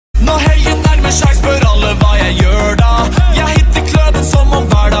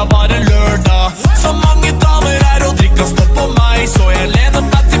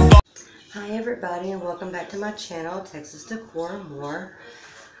everybody, and welcome back to my channel, Texas Decor and More.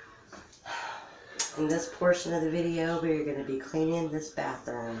 In this portion of the video, we're going to be cleaning this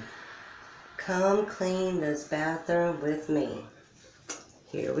bathroom. Come clean this bathroom with me.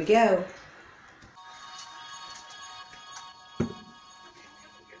 Here we go.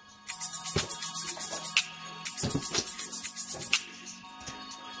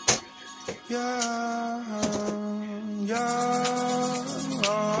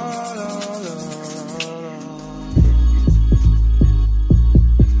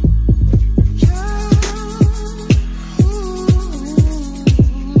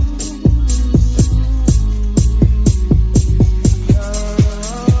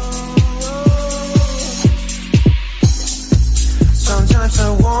 Sometimes I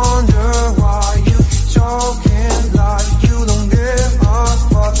wonder why you keep talking like you don't give a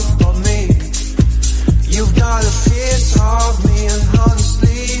fuck about me. You've got a piece of me, and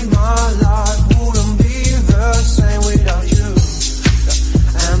honestly my life wouldn't be the same without you.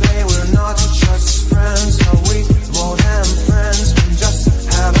 And babe, we're not just friends, are we more than friends? We just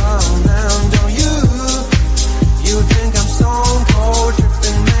have a man, don't you? You think I'm stone cold,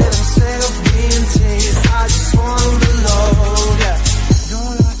 dripping man, I'm self-being teased. I just wanna be loved, yeah.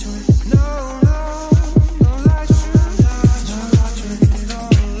 Don't lie to me, no, no, don't lie to me, don't lie to me,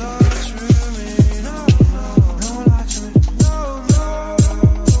 don't lie to me, no, no, don't lie to me, no, no,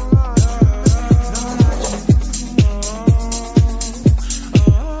 don't lie to me.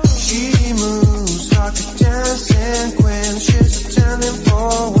 She moves like a dancing queen, she's attending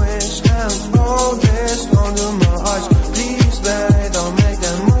for wings, and all this under my eyes. Please, babe, don't make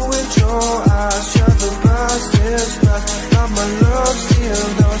that move with your eyes. Shut the past is past, but my love still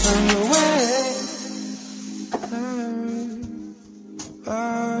doesn't know way.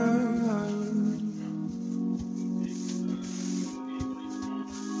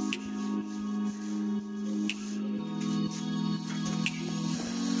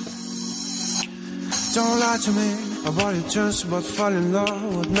 Don't lie to me about your turns, about falling in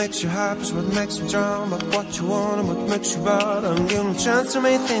love. What makes you happy is what makes you drown. But what you want and what makes you bad. I'm giving a chance to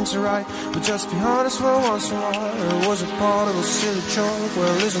make things right, but just be honest for once in a while. It was a part of a silly joke.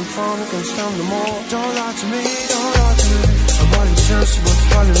 Well, isn't fun, you can stand no more. Don't lie to me, don't lie to me about your turns, about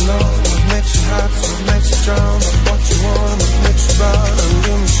falling in love. What makes you happy is what makes you drown. But what you want and what makes you bad. I'm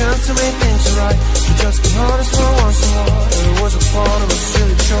giving a chance to make things right, but just be honest for once in a while. It was a part of a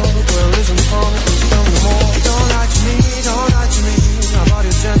silly joke. Well, isn't fun, you can stand no more. Don't lie to me, don't lie to me about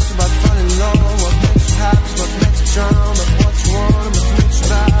your chance, about falling in love. What makes you happy, what makes you drown. But what you want and what makes you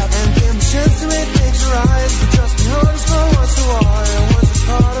bad. And give me a chance to make things right, but just be honest for once in a while. It was a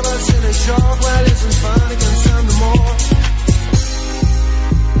part of a silly joke. Well, isn't fun, you can stand no more.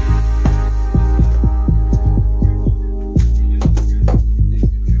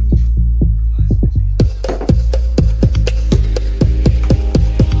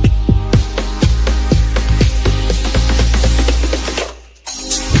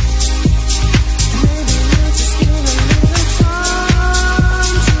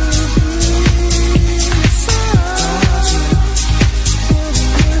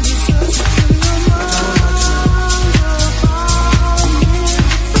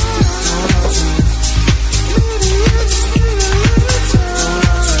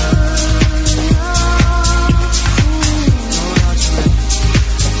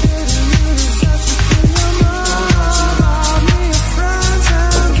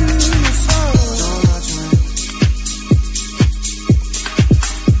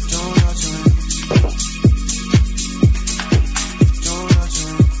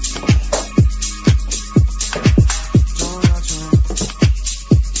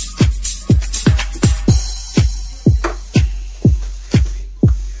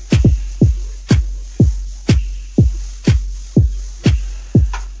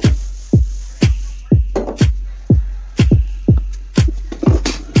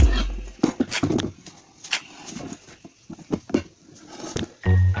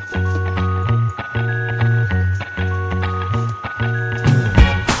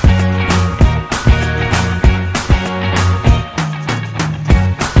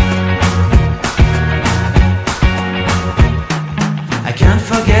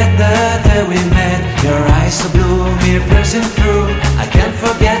 I can't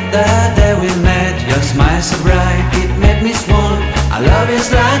forget the day we met. Your smile so bright, it made me swoon. Our love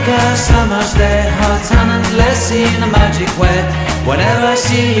is like a summer's day, hot and endless in a magic way. Whenever I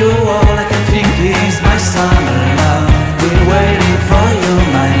see you, all I can think is my summer love. Been waiting for you,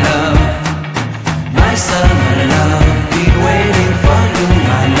 my love. My summer love. Been waiting for you,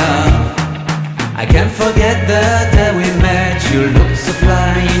 my love. I can't forget the day we met. You looked so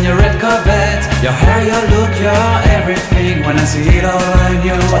fly in your red Corvette. Your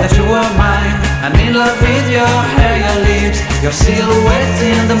that you are mine. I'm in love with your hair, your lips, your silhouette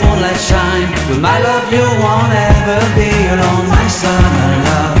in the moonlight shine. With my love you won't ever be alone, my summer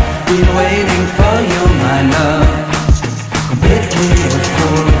love. Been waiting for you, my love. Completely a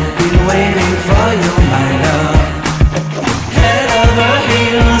fool. Been waiting for you, my love. Head over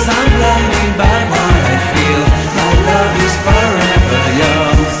heels, I'm blinded by what I feel. My love is forever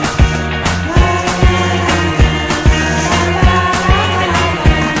yours.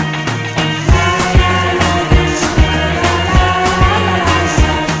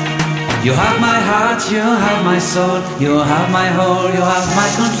 You have my heart, you have my soul, you have my whole, you have my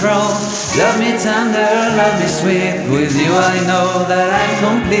control. Love me tender, love me sweet, with you I know that I'm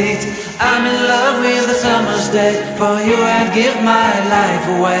complete. I'm in love with the summer's day, for you I'd give my life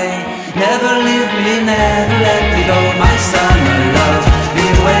away. Never leave me, never let me go, my summer love.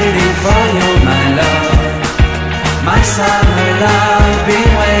 Been waiting for you, my love, my summer love.